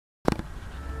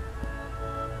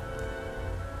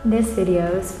This video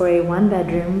is for a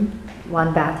 1-bedroom,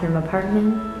 1-bathroom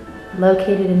apartment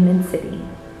located in Mid-City.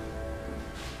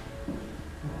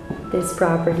 This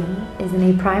property is in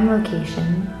a prime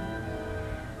location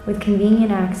with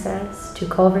convenient access to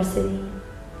Culver City,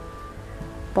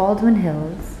 Baldwin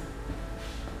Hills,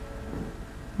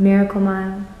 Miracle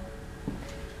Mile,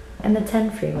 and the 10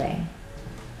 freeway.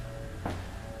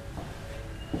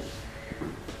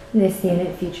 This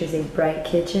unit features a bright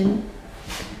kitchen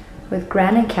with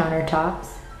granite countertops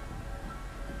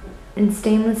and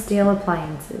stainless steel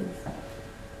appliances,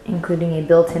 including a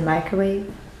built-in microwave,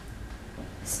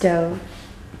 stove,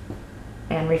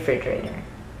 and refrigerator.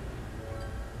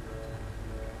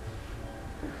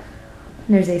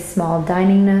 There's a small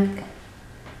dining nook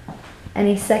and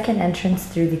a second entrance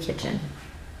through the kitchen.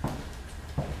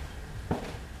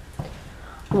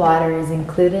 Water is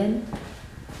included,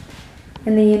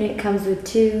 and the unit comes with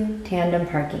 2 tandem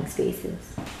parking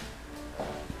spaces.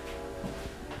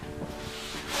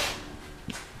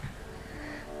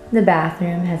 The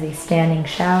bathroom has a standing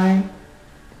shower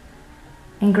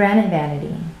and granite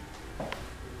vanity.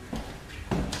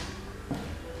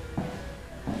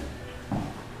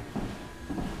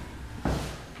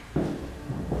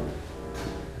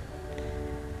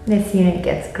 This unit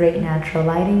gets great natural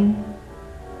lighting,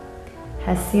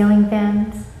 has ceiling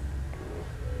fans,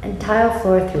 and tile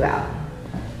floor throughout.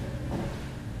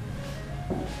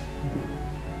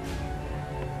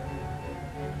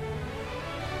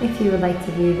 If you would like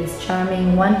to view this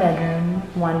charming 1-bedroom,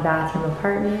 1-bathroom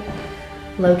apartment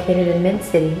located in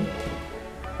Mid-City,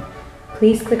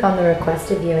 please click on the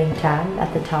Request a Viewing tab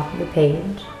at the top of the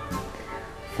page,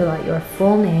 fill out your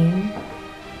full name,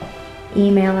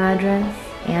 email address,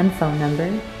 and phone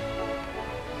number,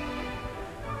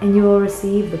 and you will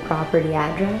receive the property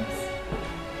address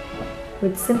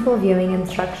with simple viewing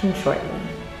instructions shortly.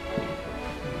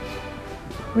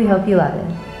 We hope you love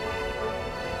it.